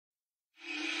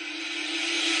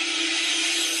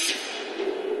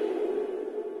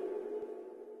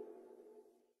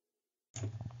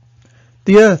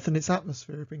The Earth and its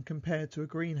atmosphere have been compared to a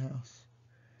greenhouse.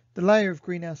 The layer of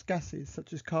greenhouse gases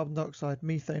such as carbon dioxide,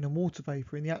 methane and water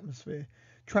vapour in the atmosphere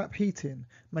trap heat in,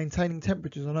 maintaining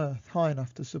temperatures on Earth high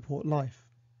enough to support life.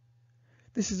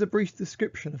 This is a brief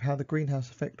description of how the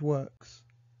greenhouse effect works.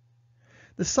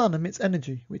 The Sun emits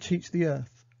energy which heats the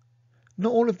Earth.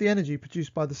 Not all of the energy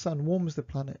produced by the Sun warms the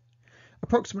planet.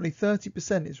 Approximately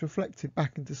 30% is reflected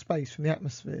back into space from the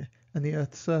atmosphere and the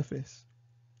Earth's surface.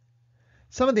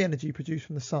 Some of the energy produced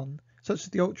from the Sun, such as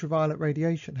the ultraviolet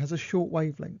radiation, has a short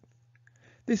wavelength.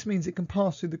 This means it can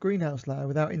pass through the greenhouse layer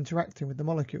without interacting with the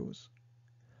molecules.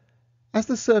 As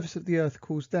the surface of the Earth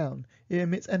cools down, it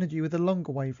emits energy with a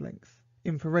longer wavelength,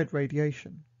 infrared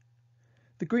radiation.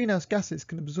 The greenhouse gases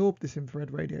can absorb this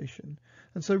infrared radiation,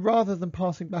 and so rather than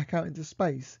passing back out into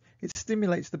space, it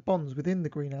stimulates the bonds within the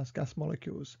greenhouse gas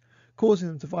molecules, causing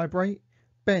them to vibrate,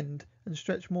 bend and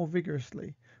stretch more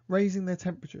vigorously, raising their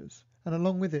temperatures, and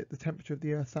along with it the temperature of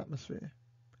the Earth's atmosphere.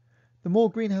 The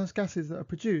more greenhouse gases that are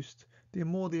produced, the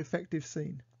more the effect is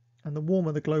seen, and the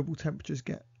warmer the global temperatures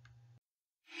get.